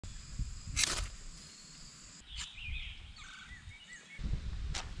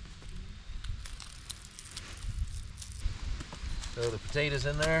Throw the potatoes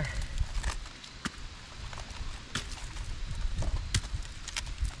in there.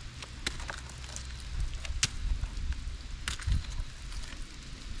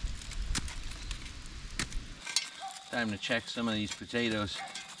 Time to check some of these potatoes.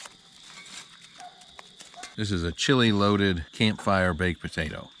 This is a chili loaded campfire baked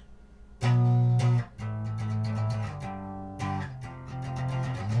potato.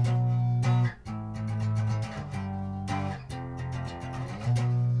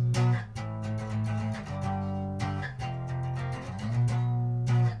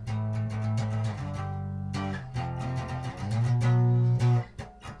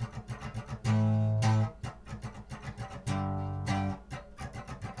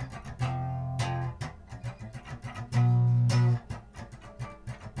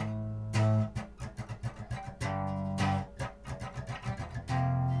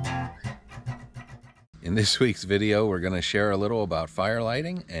 In this week's video, we're going to share a little about fire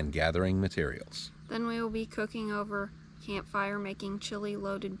lighting and gathering materials. Then we will be cooking over campfire, making chili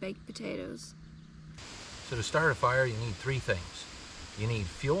loaded baked potatoes. So to start a fire, you need three things. You need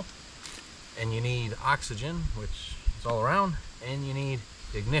fuel, and you need oxygen, which is all around, and you need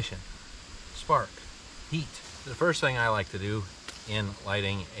ignition, spark, heat. The first thing I like to do in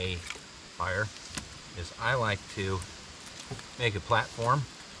lighting a fire is I like to make a platform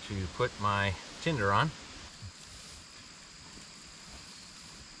to put my tinder on.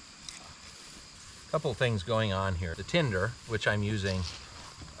 Couple things going on here. The tinder, which I'm using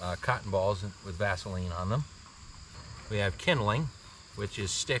cotton balls with Vaseline on them. We have kindling, which is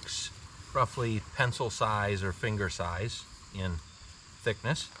sticks roughly pencil size or finger size in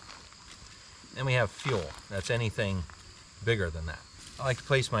thickness. Then we have fuel. That's anything bigger than that. I like to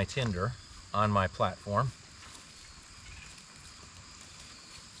place my tinder on my platform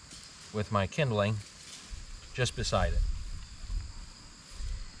with my kindling just beside it.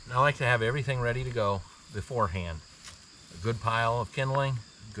 And I like to have everything ready to go beforehand. A good pile of kindling,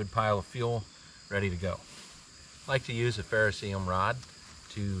 a good pile of fuel, ready to go. I like to use a ferrocerium rod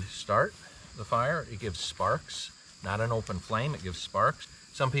to start the fire. It gives sparks, not an open flame, it gives sparks.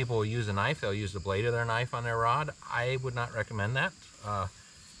 Some people will use a knife, they'll use the blade of their knife on their rod. I would not recommend that. I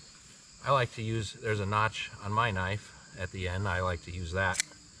like to use, there's a notch on my knife at the end, I like to use that.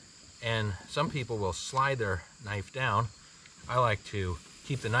 And some people will slide their knife down. I like to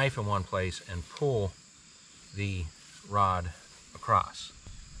keep the knife in one place and pull the rod across.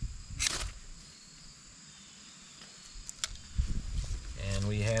 And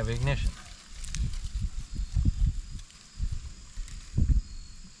we have ignition.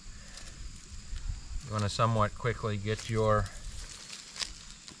 You want to somewhat quickly get your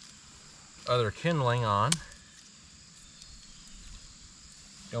other kindling on.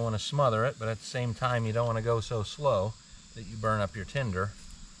 You don't want to smother it, but at the same time you don't want to go so slow that you burn up your tinder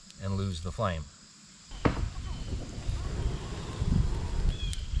and lose the flame.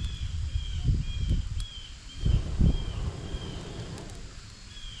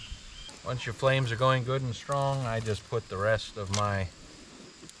 Once your flames are going good and strong, I just put the rest of my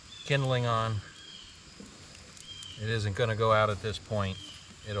kindling on. It isn't going to go out at this point.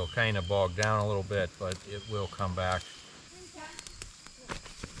 It'll kind of bog down a little bit, but it will come back.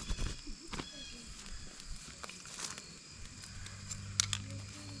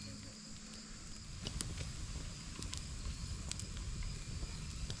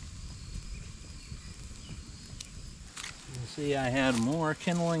 See, I had more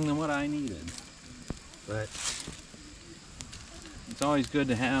kindling than what I needed, but it's always good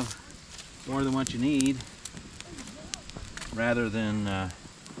to have more than what you need rather than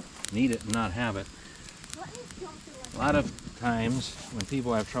need it and not have it. A lot of times when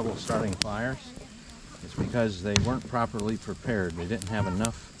people have trouble starting fires, it's because they weren't properly prepared. They didn't have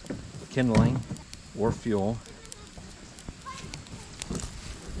enough kindling or fuel.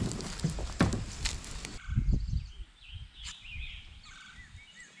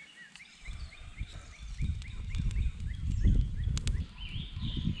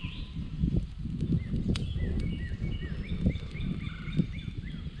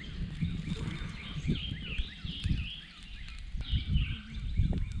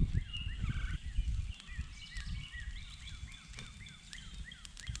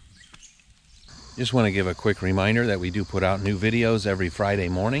 Just want to give a quick reminder that we do put out new videos every Friday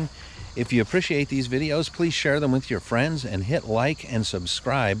morning. If you appreciate these videos, please share them with your friends and hit like and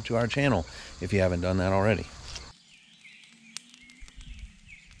subscribe to our channel if you haven't done that already.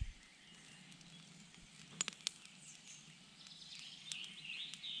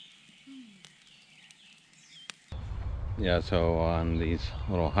 Yeah, so on these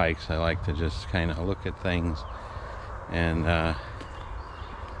little hikes, I like to just kind of look at things and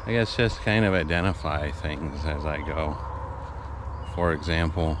I guess just kind of identify things as I go. For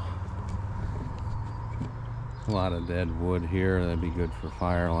example, a lot of dead wood here. That'd be good for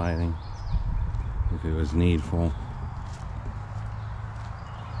fire lighting if it was needful.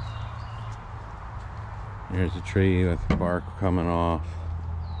 Here's a tree with bark coming off.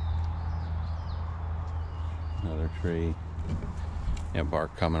 Another tree. Yeah,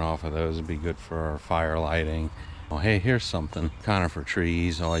 bark coming off of those would be good for our fire lighting. Oh, hey, here's something. Conifer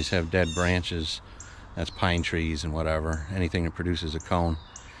trees always have dead branches. That's pine trees and whatever. Anything that produces a cone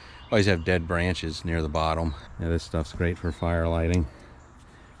always have dead branches near the bottom. Yeah, this stuff's great for fire lighting.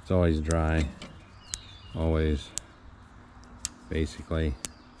 It's always dry. Always, basically,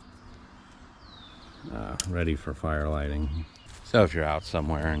 ready for fire lighting. So if you're out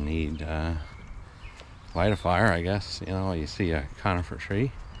somewhere and need light a fire, I guess, you know, you see a conifer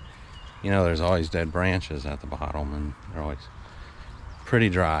tree, you know, there's always dead branches at the bottom, and they're always pretty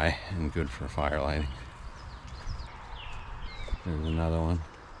dry and good for fire lighting. There's another one.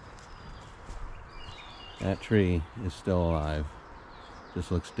 That tree is still alive.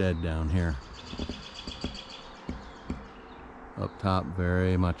 Just looks dead down here. Up top,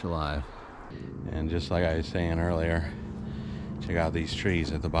 very much alive. And just like I was saying earlier, check out these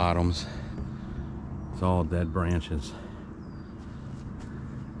trees at the bottoms. It's all dead branches.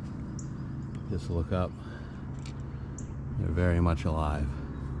 Just look up. They're very much alive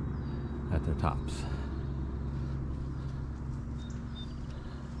at their tops.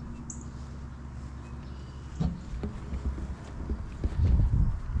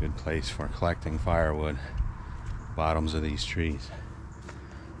 Good place for collecting firewood. Bottoms of these trees.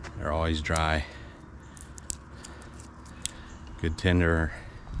 They're always dry. Good tinder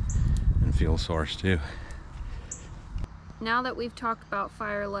and fuel source too. Now that we've talked about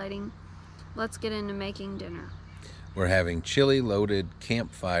fire lighting, let's get into making dinner. We're having chili loaded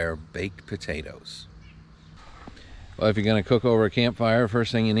campfire baked potatoes. Well, if you're going to cook over a campfire,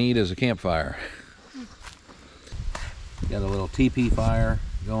 first thing you need is a campfire. Got a little teepee fire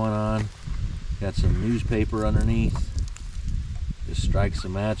going on. Got some newspaper underneath. Just strike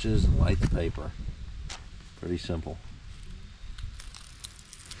some matches and light the paper. Pretty simple.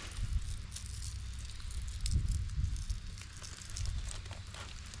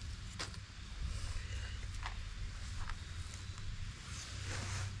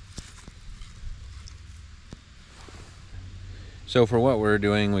 So for what we're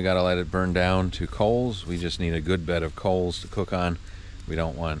doing, we gotta let it burn down to coals. We just need a good bed of coals to cook on. We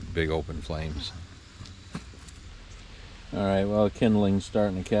don't want big open flames. All right, well, kindling's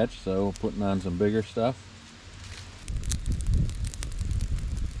starting to catch, so putting on some bigger stuff.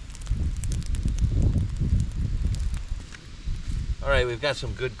 All right, we've got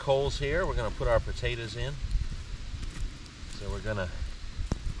some good coals here. We're gonna put our potatoes in. So we're gonna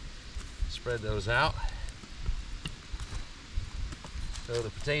spread those out. Throw the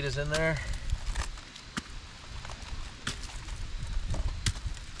potatoes in there.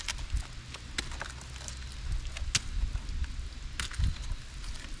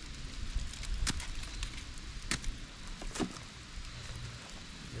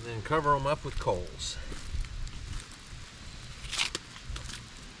 And then cover them up with coals.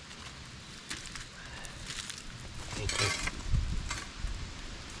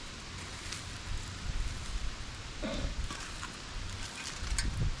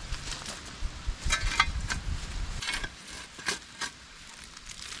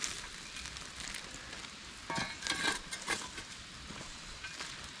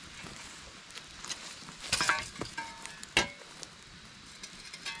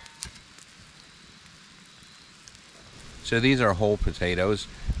 So these are whole potatoes.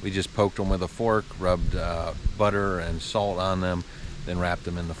 We just poked them with a fork, rubbed butter and salt on them, then wrapped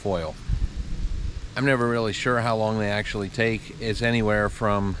them in the foil. I'm never really sure how long they actually take. It's anywhere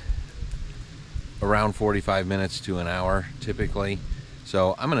from around 45 minutes to an hour typically.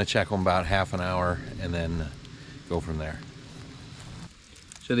 So I'm gonna check them about half an hour and then go from there.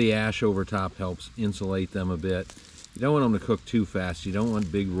 So the ash over top helps insulate them a bit. You don't want them to cook too fast. You don't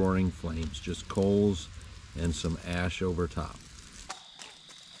want big roaring flames, just coals and some ash over top.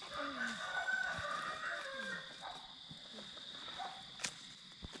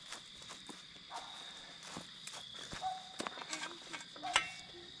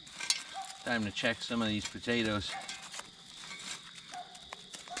 Time to check some of these potatoes.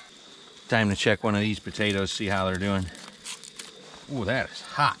 Time to check one of these potatoes, see how they're doing. Ooh, that is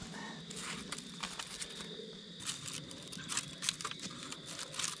hot.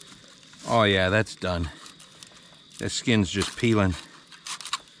 Oh yeah, that's done. The skin's just peeling.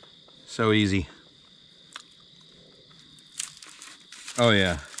 So easy. Oh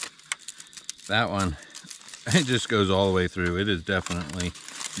yeah, That one, it just goes all the way through. It is definitely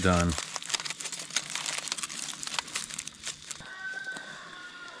done.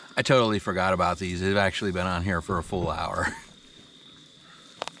 I totally forgot about these. They've actually been on here for a full hour.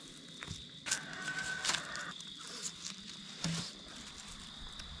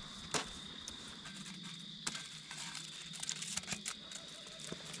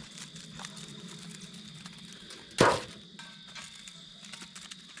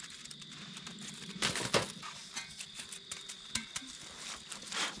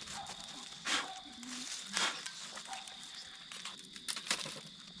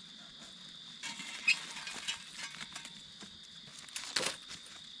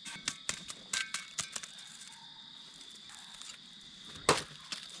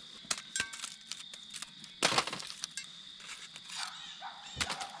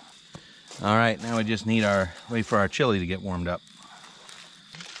 All right, now we just need wait for our chili to get warmed up.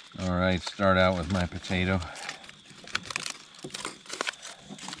 All right, start out with my potato.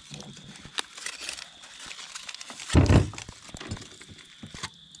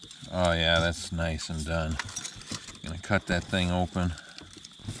 Oh yeah, that's nice and done. Gonna cut that thing open.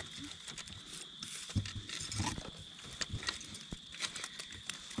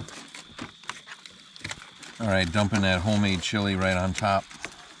 All right, dumping that homemade chili right on top.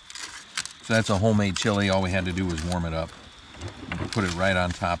 So that's a homemade chili. All we had to do was warm it up. Put it right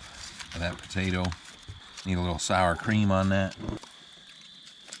on top of that potato. Need a little sour cream on that.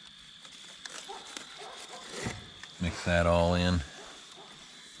 Mix that all in.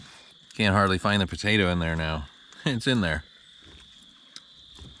 Can't hardly find the potato in there now. It's in there.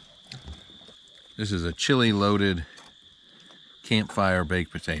 This is a chili loaded campfire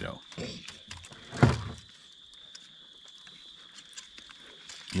baked potato.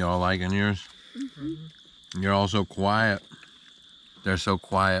 Y'all liking yours? Mm-hmm. You're all so quiet. They're so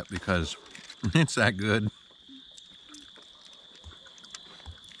quiet because it's that good.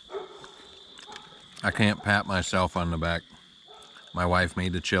 I can't pat myself on the back. My wife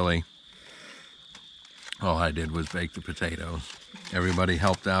made the chili. All I did was bake the potatoes. Everybody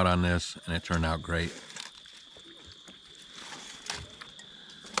helped out on this and it turned out great.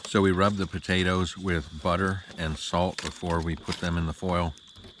 So we rubbed the potatoes with butter and salt before we put them in the foil.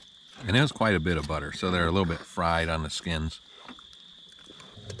 And it was quite a bit of butter, so they're a little bit fried on the skins.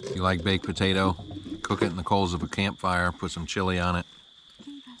 If you like baked potato, cook it in the coals of a campfire, put some chili on it.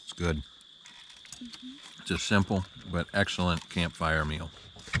 It's good. It's a simple but excellent campfire meal.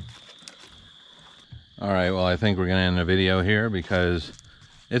 All right, well, I think we're gonna end the video here because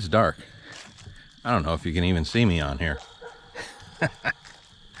it's dark. I don't know if you can even see me on here.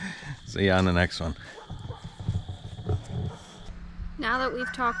 See you on the next one. Now that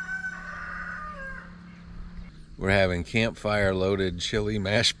we've talked, we're having campfire loaded chili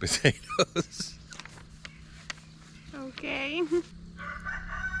mashed potatoes. okay.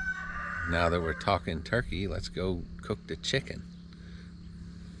 Now that we're talking turkey, let's go cook the chicken.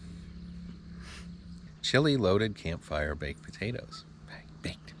 Chili loaded campfire baked potatoes.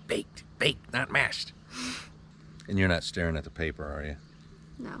 Baked, not mashed. And you're not staring at the paper, are you?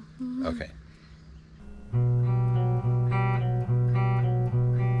 No. Okay.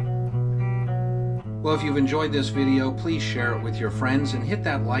 Well, if you've enjoyed this video, please share it with your friends and hit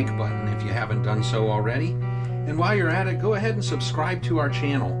that like button if you haven't done so already. And while you're at it, go ahead and subscribe to our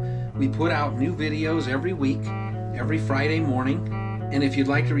channel. We put out new videos every week, every Friday morning. And if you'd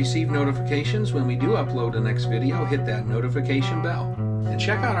like to receive notifications when we do upload the next video, hit that notification bell. And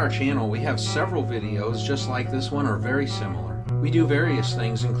check out our channel. We have several videos just like this one or very similar. We do various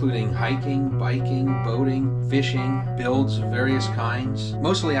things including hiking, biking, boating, fishing, builds of various kinds,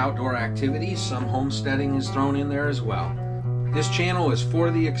 mostly outdoor activities. Some homesteading is thrown in there as well. This channel is for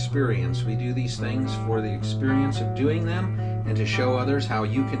the experience. We do these things for the experience of doing them and to show others how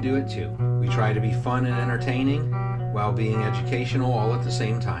you can do it too. We try to be fun and entertaining while being educational all at the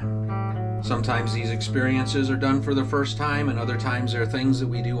same time. Sometimes these experiences are done for the first time, and other times they're things that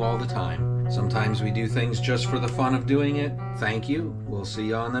we do all the time. Sometimes we do things just for the fun of doing it. Thank you. We'll see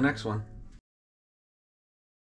you on the next one.